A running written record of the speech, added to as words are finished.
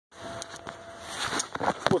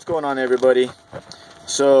What's going on, everybody?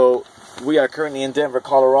 So we are currently in Denver,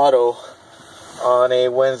 Colorado on a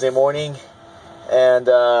Wednesday morning, and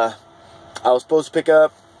I was supposed to pick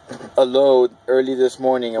up a load early this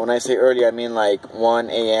morning, and when I say early I mean like 1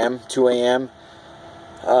 a.m. 2 a.m.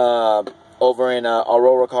 Over in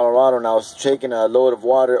Aurora, Colorado, and I was taking a load of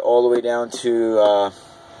water all the way down to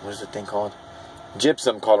what is the thing called?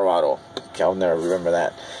 Gypsum, Colorado. Okay, I'll never remember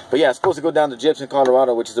that. But yeah, it's supposed to go down to Gypsum,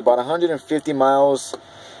 Colorado, which is about 150 miles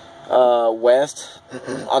west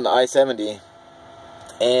on the I-70.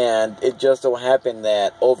 And it just so happened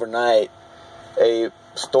that overnight a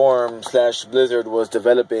storm slash blizzard was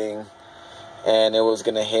developing, and it was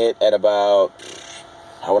gonna hit at about,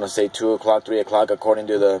 I want to say 2 o'clock, 3 o'clock, according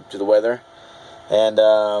to the weather. And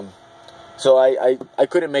so I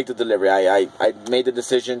couldn't make the delivery. I made the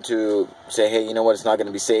decision to say, hey, you know what, it's not going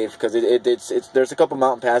to be safe, because there's a couple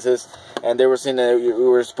mountain passes, and they were saying that we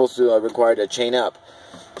were supposed to require to chain up.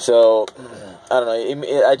 So I don't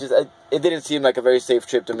know. It didn't seem like a very safe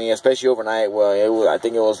trip to me, especially overnight. Well, I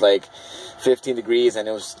think it was like 15 degrees, and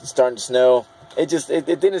it was starting to snow. It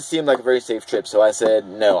didn't seem like a very safe trip. So I said,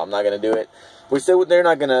 no, I'm not going to do it. Which they're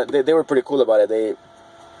not gonna. They were pretty cool about it. They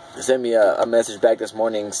sent me a message back this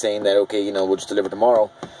morning saying that, okay, you know, we'll just deliver tomorrow.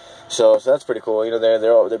 So that's pretty cool. You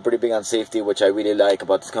know, they're pretty big on safety, which I really like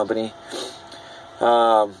about this company.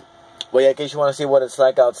 Well, yeah, in case you want to see what it's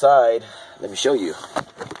like outside, let me show you.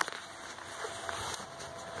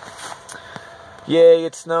 Yay,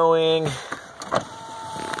 it's snowing.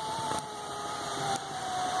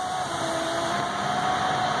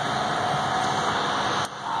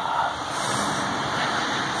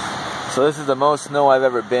 So this is the most snow I've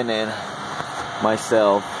ever been in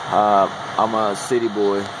myself. I'm a city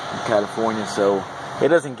boy in California, so it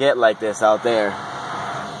doesn't get like this out there.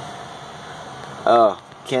 Oh,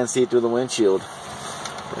 can't see through the windshield.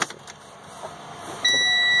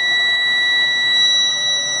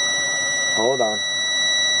 Hold on.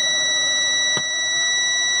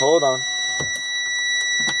 Hold on.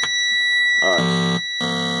 Alright.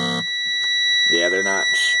 Yeah, they're not.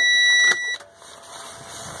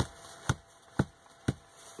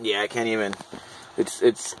 Yeah, I can't even.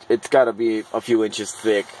 It's got to be a few inches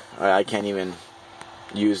thick. I can't even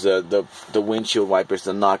use the windshield wipers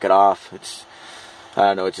to knock it off. I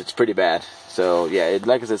don't know. It's pretty bad. So yeah,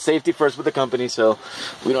 like I said, safety first with the company, so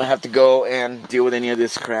we don't have to go and deal with any of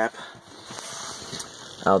this crap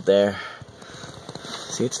out there.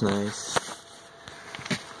 See, it's nice.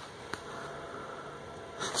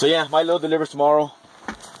 So yeah, my load delivers tomorrow.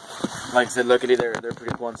 Like I said, luckily they're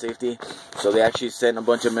pretty cool on safety. So they actually sent a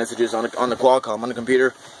bunch of messages on the Qualcomm on the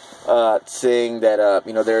computer, saying that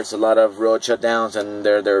you know, there's a lot of road shutdowns, and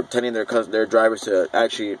they're telling their drivers to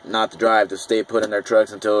actually not to drive, to stay put in their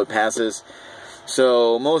trucks until it passes.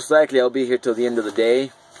 So most likely I'll be here till the end of the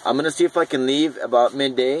day. I'm gonna see if I can leave about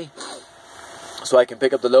midday, so I can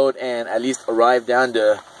pick up the load and at least arrive down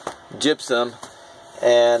to Gypsum,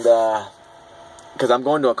 and because I'm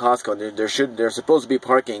going to a Costco. They're supposed to be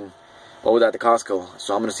parking over at the Costco,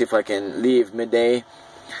 so I'm gonna see if I can leave midday,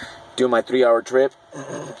 do my 3-hour trip,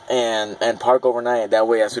 and park overnight. That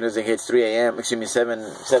way, as soon as it hits 3 a.m., excuse me,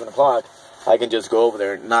 7 o'clock, I can just go over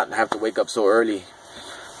there and not have to wake up so early,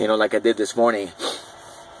 you know, like I did this morning.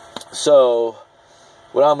 So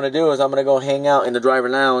what I'm gonna do is I'm gonna go hang out in the driver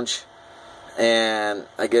lounge, and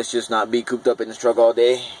I guess just not be cooped up in this truck all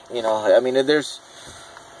day. You know, I mean, there's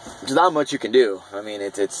not much you can do. I mean,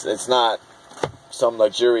 it's not some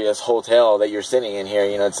luxurious hotel that you're sitting in here.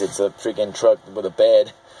 You know, it's a freaking truck with a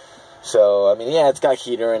bed. So I mean, yeah, it's got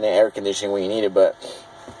heater and air conditioning when you need it, but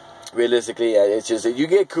realistically, it's just you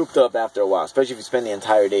get cooped up after a while, especially if you spend the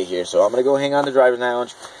entire day here. So I'm gonna go hang on the driver's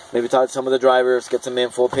lounge, maybe talk to some of the drivers, get some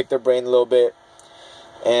info, pick their brain a little bit,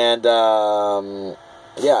 and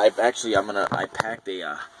yeah, I packed a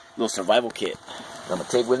little survival kit that I'm gonna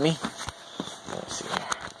take with me. Let's see here.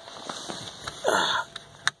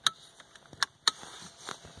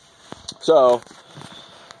 So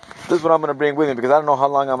this is what I'm going to bring with me, because I don't know how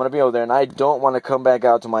long I'm going to be over there, and I don't want to come back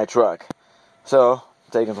out to my truck. So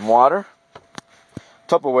taking some water,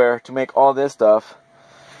 Tupperware to make all this stuff.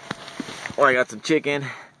 Oh, I got some chicken.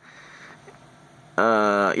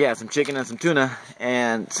 Yeah, some chicken and some tuna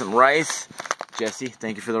and some rice. Jesse,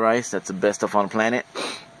 thank you for the rice. That's the best stuff on the planet.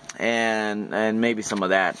 And maybe some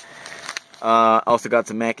of that. Also got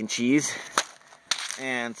some mac and cheese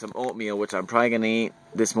and some oatmeal, which I'm probably gonna eat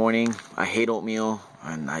this morning. I hate oatmeal,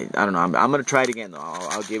 and I don't know. I'm gonna try it again though.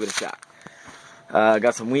 I'll give it a shot.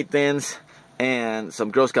 Got some wheat thins and some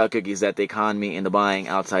Girl Scout cookies that they conned me into buying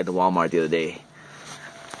outside the Walmart the other day.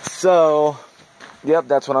 So, yep,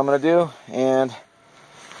 that's what I'm gonna do. And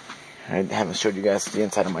I haven't showed you guys the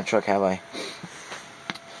inside of my truck, have I?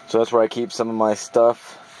 So that's where I keep some of my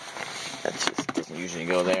stuff. That just doesn't usually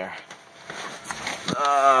go there.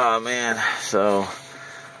 Oh man, so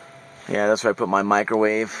yeah, that's where I put my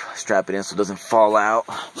microwave. Strap it in so it doesn't fall out.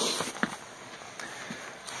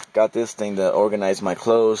 Got this thing to organize my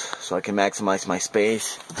clothes so I can maximize my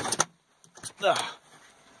space.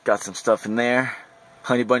 Got some stuff in there.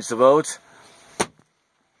 Honey Bunches of Oats.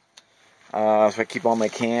 So I keep all my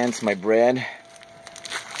cans, my bread.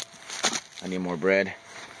 I need more bread.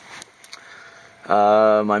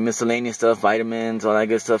 My miscellaneous stuff, vitamins, all that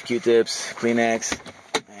good stuff, Q-tips, Kleenex,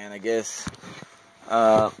 and I guess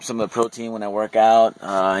some of the protein when I work out,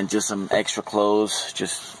 and just some extra clothes,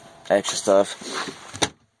 just extra stuff.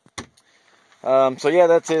 So yeah,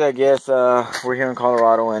 that's it, I guess. We're here in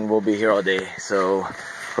Colorado and we'll be here all day. So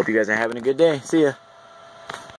hope you guys are having a good day. See ya.